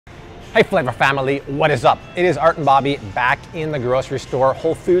Hey Flavor family, what is up? It is Art and Bobby back in the grocery store,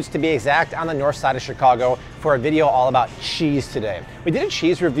 Whole Foods to be exact, on the north side of Chicago for a video all about cheese today. We did a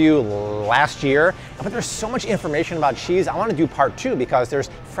cheese review last year, but there's so much information about cheese. I want to do part 2 because there's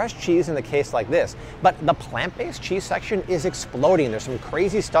fresh cheese in the case like this. But the plant-based cheese section is exploding. There's some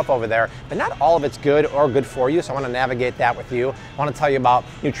crazy stuff over there, but not all of it's good or good for you, so I want to navigate that with you. I want to tell you about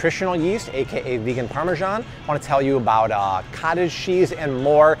nutritional yeast, aka vegan Parmesan. I want to tell you about cottage cheese and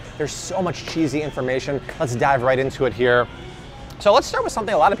more. There's so much cheesy information. Let's dive right into it here. So let's start with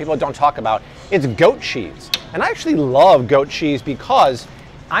something a lot of people don't talk about. It's goat cheese. And I actually love goat cheese because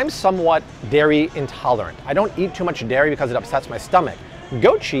I'm somewhat dairy intolerant. I don't eat too much dairy because it upsets my stomach.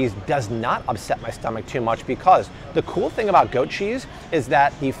 Goat cheese does not upset my stomach too much because the cool thing about goat cheese is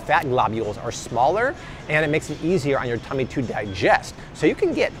that the fat globules are smaller and it makes it easier on your tummy to digest. So you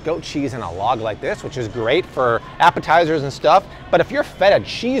can get goat cheese in a log like this, which is great for appetizers and stuff. But if you're a feta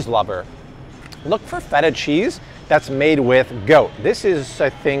cheese lover, look for feta cheese that's made with goat. This is, I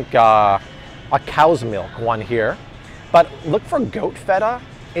think, a cow's milk one here. But look for goat feta.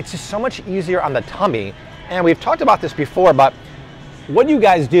 It's just so much easier on the tummy. And we've talked about this before, but what do you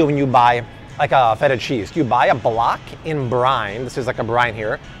guys do when you buy like a feta cheese? Do you buy a block in brine? This is like a brine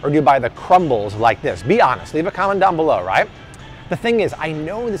here. Or do you buy the crumbles like this? Be honest, leave a comment down below, right? The thing is, I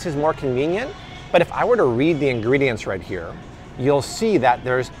know this is more convenient, but if I were to read the ingredients right here, you'll see that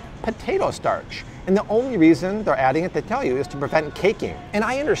there's potato starch. And the only reason they're adding it, they tell you, is to prevent caking. And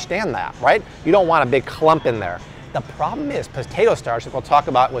I understand that, right? You don't want a big clump in there. The problem is potato starch, that we'll talk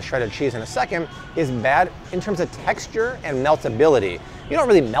about with shredded cheese in a second, is bad in terms of texture and meltability. You don't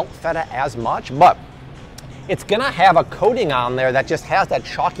really melt feta as much, but it's gonna have a coating on there that just has that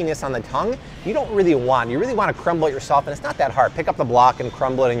chalkiness on the tongue you don't really want. You really want to crumble it yourself, and it's not that hard. Pick up the block and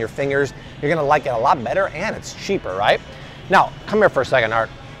crumble it in your fingers. You're gonna like it a lot better, and it's cheaper, right? Now, come here for a second, Art.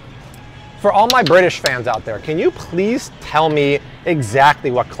 For all my British fans out there, can you please tell me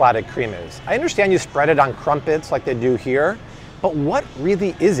exactly what clotted cream is? I understand you spread it on crumpets like they do here, but what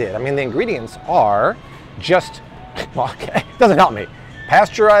really is it? I mean, the ingredients are just, well, okay, doesn't help me.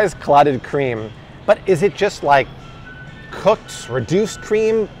 Pasteurized clotted cream, but is it just like cooked, reduced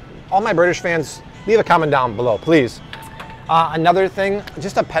cream? All my British fans, leave a comment down below, please. Another thing,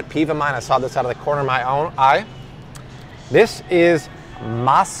 just a pet peeve of mine, I saw this out of the corner of my own eye. This is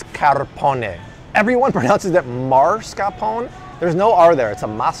mascarpone. Everyone pronounces it mascarpone. There's no R there, it's a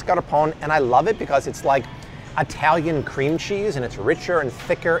mascarpone, and I love it because it's like Italian cream cheese and it's richer and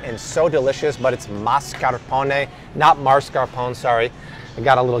thicker and so delicious, but it's mascarpone, not mascarpone, sorry. I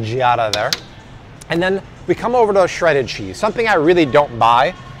got a little giada there. And then we come over to shredded cheese, something I really don't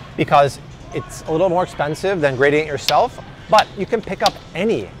buy because it's a little more expensive than grating it yourself, but you can pick up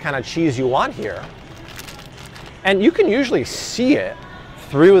any kind of cheese you want here. And you can usually see it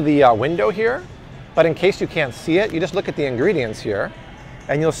through the window here, but in case you can't see it, you just look at the ingredients here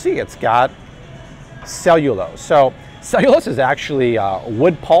and you'll see it's got cellulose. So cellulose is actually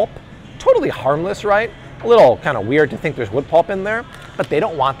wood pulp, totally harmless, right? A little kind of weird to think there's wood pulp in there, but they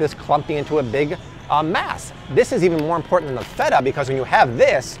don't want this clumping into a big mass. This is even more important than the feta because when you have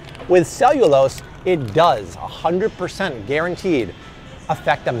this with cellulose, it does 100% guaranteed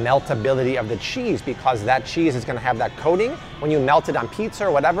affect the meltability of the cheese because that cheese is going to have that coating. When you melt it on pizza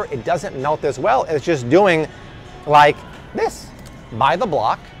or whatever, it doesn't melt as well as just doing like this. Buy the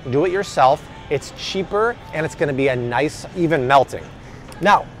block, do it yourself. It's cheaper and it's going to be a nice even melting.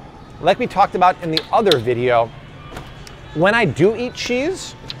 Now, like we talked about in the other video, when I do eat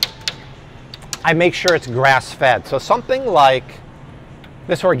cheese, I make sure it's grass-fed. So something like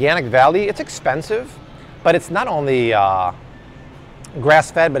this Organic Valley, it's expensive, but it's not only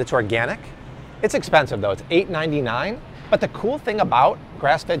grass-fed, but it's organic. It's expensive though, it's $8.99. But the cool thing about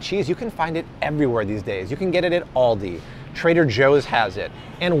grass-fed cheese, you can find it everywhere these days. You can get it at Aldi, Trader Joe's has it.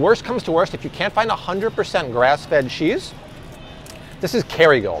 And worst comes to worst, if you can't find 100% grass-fed cheese, this is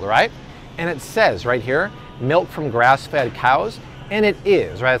Kerrygold, right? And it says right here, milk from grass-fed cows, and it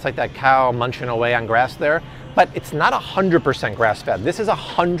is, right? It's like that cow munching away on grass there, but it's not 100% grass-fed. This is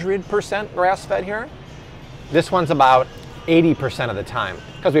 100% grass-fed here. This one's about 80% of the time.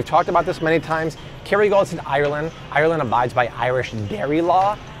 Because we've talked about this many times, Kerrygold's in Ireland. Ireland abides by Irish dairy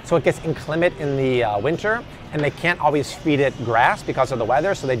law, so it gets inclement in the winter, and they can't always feed it grass because of the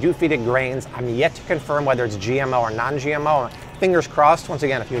weather, so they do feed it grains. I'm yet to confirm whether it's GMO or non-GMO. Fingers crossed. Once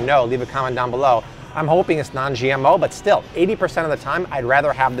again, if you know, leave a comment down below. I'm hoping it's non-GMO, but still, 80% of the time, I'd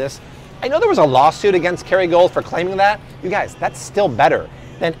rather have this. I know there was a lawsuit against Kerrygold for claiming that. You guys, that's still better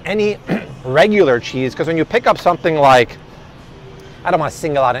than any regular cheese, because when you pick up something like, I don't want to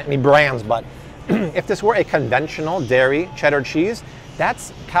single out any brands, but if this were a conventional dairy cheddar cheese,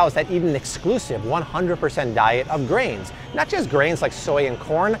 that's cows that eat an exclusive 100% diet of grains. Not just grains like soy and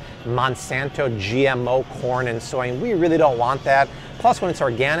corn, Monsanto GMO corn and soy, and we really don't want that. Plus, when it's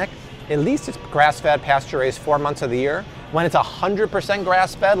organic, at least it's grass-fed, pasture-raised 4 months of the year. When it's 100%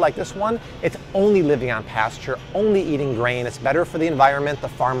 grass-fed like this one, it's only living on pasture, only eating grain. It's better for the environment, the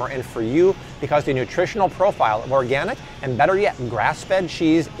farmer, and for you because the nutritional profile of organic, and better yet, grass-fed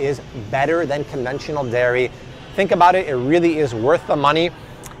cheese is better than conventional dairy. Think about it, it really is worth the money.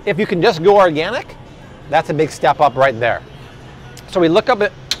 If you can just go organic, that's a big step up right there. So we look up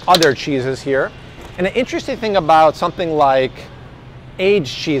at other cheeses here, and an interesting thing about something like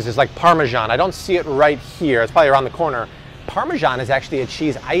aged cheeses like Parmesan, I don't see it right here, it's probably around the corner. Parmesan is actually a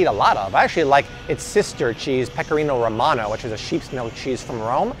cheese I eat a lot of. I actually like its sister cheese, Pecorino Romano, which is a sheep's milk cheese from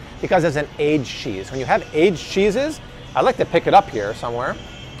Rome, because it's an aged cheese. When you have aged cheeses, I like to pick it up here somewhere.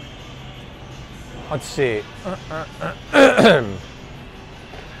 Let's see.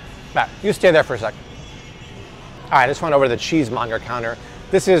 Matt, you stay there for a sec. All right, I just went over to the cheesemonger counter.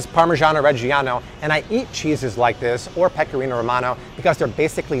 This is Parmigiano Reggiano, and I eat cheeses like this or Pecorino Romano because they're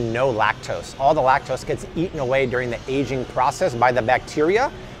basically no lactose. All the lactose gets eaten away during the aging process by the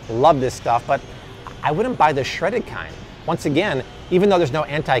bacteria. Love this stuff, but I wouldn't buy the shredded kind. Once again, even though there's no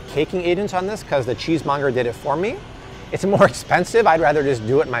anti-caking agents on this because the cheesemonger did it for me, it's more expensive. I'd rather just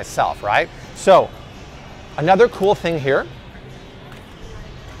do it myself, right? So, another cool thing here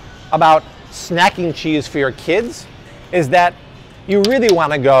about snacking cheese for your kids is that you really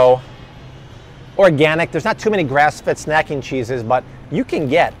want to go organic. There's not too many grass-fed snacking cheeses, but you can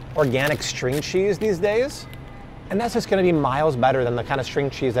get organic string cheese these days, and that's just going to be miles better than the kind of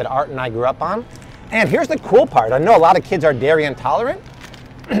string cheese that Art and I grew up on. And here's the cool part. I know a lot of kids are dairy intolerant.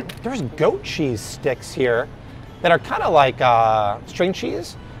 There's goat cheese sticks here that are kind of like string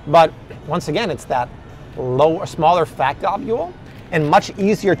cheese, but once again, it's that smaller fat globule and much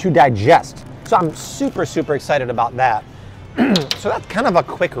easier to digest. So I'm super, super excited about that. So that's kind of a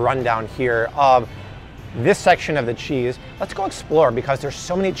quick rundown here of this section of the cheese. Let's go explore because there's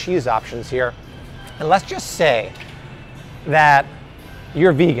so many cheese options here. And let's just say that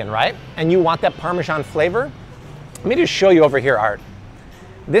you're vegan, right? And you want that Parmesan flavor. Let me just show you over here, Art.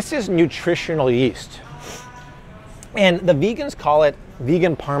 This is nutritional yeast. And the vegans call it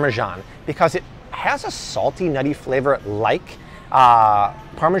vegan Parmesan because it has a salty, nutty flavor like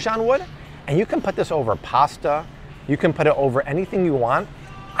Parmesan would. And you can put this over pasta. You can put it over anything you want.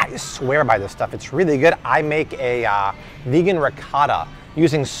 I swear by this stuff. It's really good. I make a vegan ricotta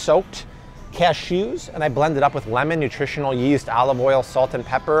using soaked cashews, and I blend it up with lemon, nutritional yeast, olive oil, salt and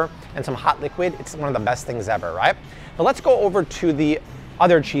pepper, and some hot liquid. It's one of the best things ever, right? But let's go over to the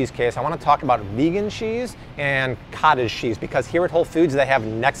other cheese case. I want to talk about vegan cheese and cottage cheese because here at Whole Foods they have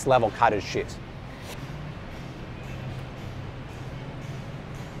next level cottage cheese.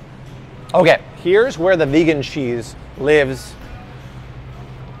 Okay, here's where the vegan cheese lives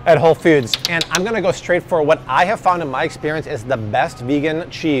at Whole Foods, and I'm gonna go straight for what I have found in my experience is the best vegan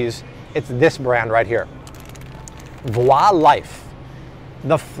cheese. It's this brand right here, Voix Life.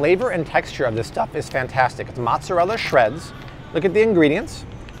 The flavor and texture of this stuff is fantastic. It's mozzarella shreds. Look at the ingredients.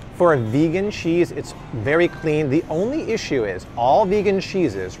 For a vegan cheese, it's very clean. The only issue is all vegan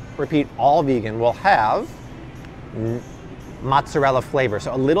cheeses, repeat, all vegan, will have mozzarella flavor,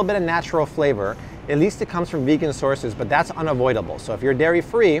 so a little bit of natural flavor. At least it comes from vegan sources, but that's unavoidable. So if you're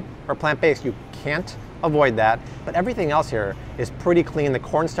dairy-free or plant-based, you can't avoid that. But everything else here is pretty clean. The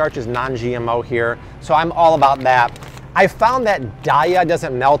cornstarch is non-GMO here, so I'm all about that. I found that Daya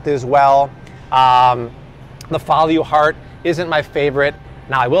doesn't melt as well. The Follow Heart isn't my favorite.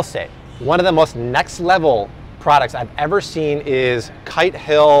 Now I will say, one of the most next level products I've ever seen is Kite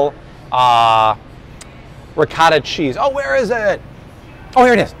Hill ricotta cheese. Oh, where is it? Oh,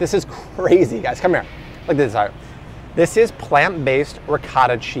 here it is. This is crazy, guys. Come here. Look at this. This is plant-based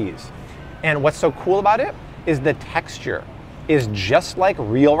ricotta cheese. And what's so cool about it is the texture is just like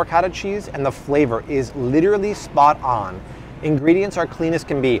real ricotta cheese and the flavor is literally spot on. Ingredients are clean as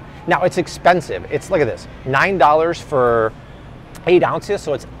can be. Now, it's expensive. It's, look at this, $9 for 8 ounces,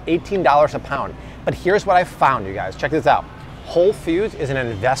 so it's $18 a pound. But here's what I found, you guys. Check this out. Whole Foods is an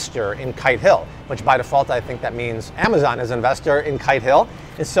investor in Kite Hill, which by default I think that means Amazon is an investor in Kite Hill.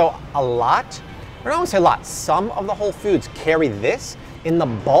 And so a lot, or I don't want to say a lot, some of the Whole Foods carry this in the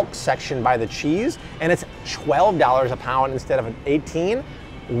bulk section by the cheese, and it's $12 a pound instead of $18.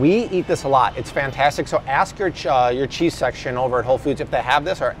 We eat this a lot. It's fantastic. So ask your cheese section over at Whole Foods if they have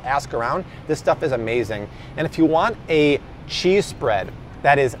this, or ask around. This stuff is amazing. And if you want a cheese spread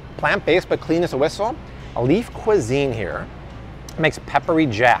that is plant-based but clean as a whistle, Leaf Cuisine here makes peppery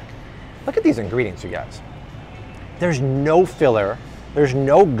jack. Look at these ingredients, you guys. There's no filler, There's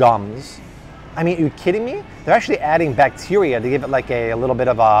no gums. I mean, are you kidding me? They're actually adding bacteria to give it like a little bit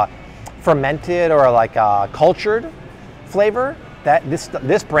of a fermented or like a cultured flavor. That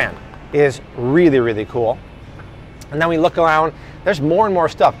this brand is really, really cool. And then we look around, there's more and more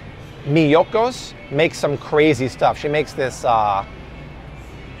stuff. Miyoko's makes some crazy stuff. She makes this, I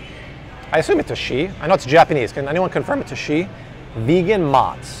assume it's a she. I know it's Japanese. Can anyone confirm it's a she? Vegan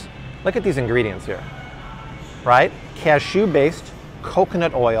mozz. Look at these ingredients here, right? Cashew-based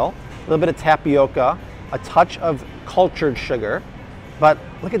coconut oil, a little bit of tapioca, a touch of cultured sugar. But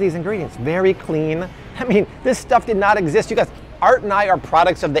look at these ingredients, very clean. I mean, this stuff did not exist. You guys, Art and I are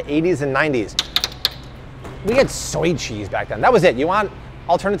products of the 80s and 90s. We had soy cheese back then. That was it. You want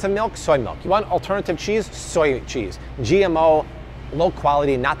alternative milk? Soy milk. You want alternative cheese? Soy cheese. GMO, low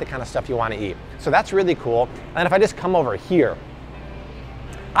quality, not the kind of stuff you want to eat. So that's really cool. And if I just come over here,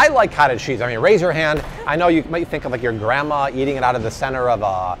 I like cottage cheese. I mean, raise your hand. I know you might think of like your grandma eating it out of the center of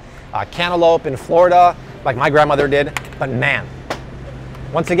a cantaloupe in Florida, like my grandmother did. But man,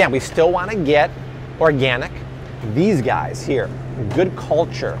 once again, we still want to get organic. These guys here, Good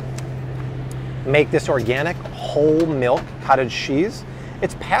Culture, make this organic whole milk cottage cheese.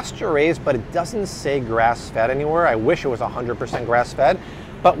 It's pasture raised, but it doesn't say grass fed anywhere. I wish it was 100% grass fed.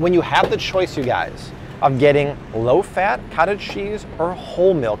 But when you have the choice, you guys, of getting low fat cottage cheese or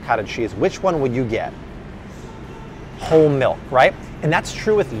whole milk cottage cheese, which one would you get? Whole milk, right? And that's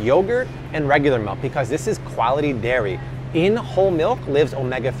true with yogurt and regular milk because this is quality dairy. In whole milk lives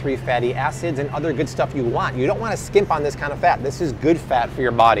omega-3 fatty acids and other good stuff you want. You don't want to skimp on this kind of fat. This is good fat for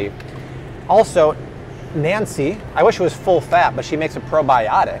your body. Also, Nancy, I wish it was full fat, but she makes a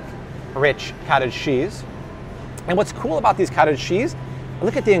probiotic rich cottage cheese. And what's cool about these cottage cheese,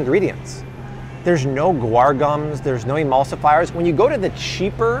 look at the ingredients. There's no guar gums, there's no emulsifiers. When you go to the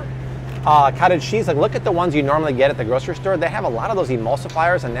cheaper cottage cheese, like look at the ones you normally get at the grocery store, they have a lot of those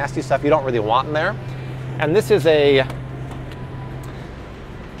emulsifiers and nasty stuff you don't really want in there. And this is a,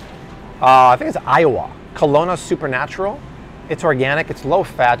 I think it's Iowa, Kelowna Supernatural. It's organic, it's low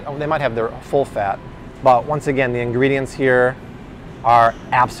fat. Oh, they might have their full fat. But once again, the ingredients here are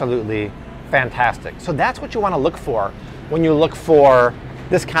absolutely fantastic. So that's what you want to look for when you look for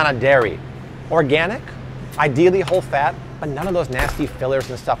this kind of dairy. Organic, ideally whole fat, but none of those nasty fillers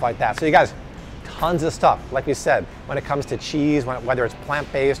and stuff like that. So you guys, tons of stuff, like we said, when it comes to cheese, whether it's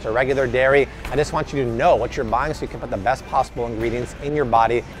plant-based or regular dairy. I just want you to know what you're buying so you can put the best possible ingredients in your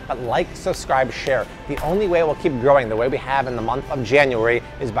body. But like, subscribe, share. The only way we'll keep growing the way we have in the month of January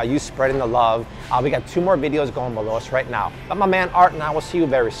is by you spreading the love. We got 2 more videos going below us right now. But my man Art and I will see you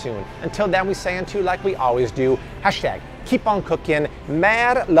very soon. Until then, we say unto you like we always do, hashtag keep on cooking,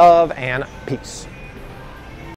 mad love and peace.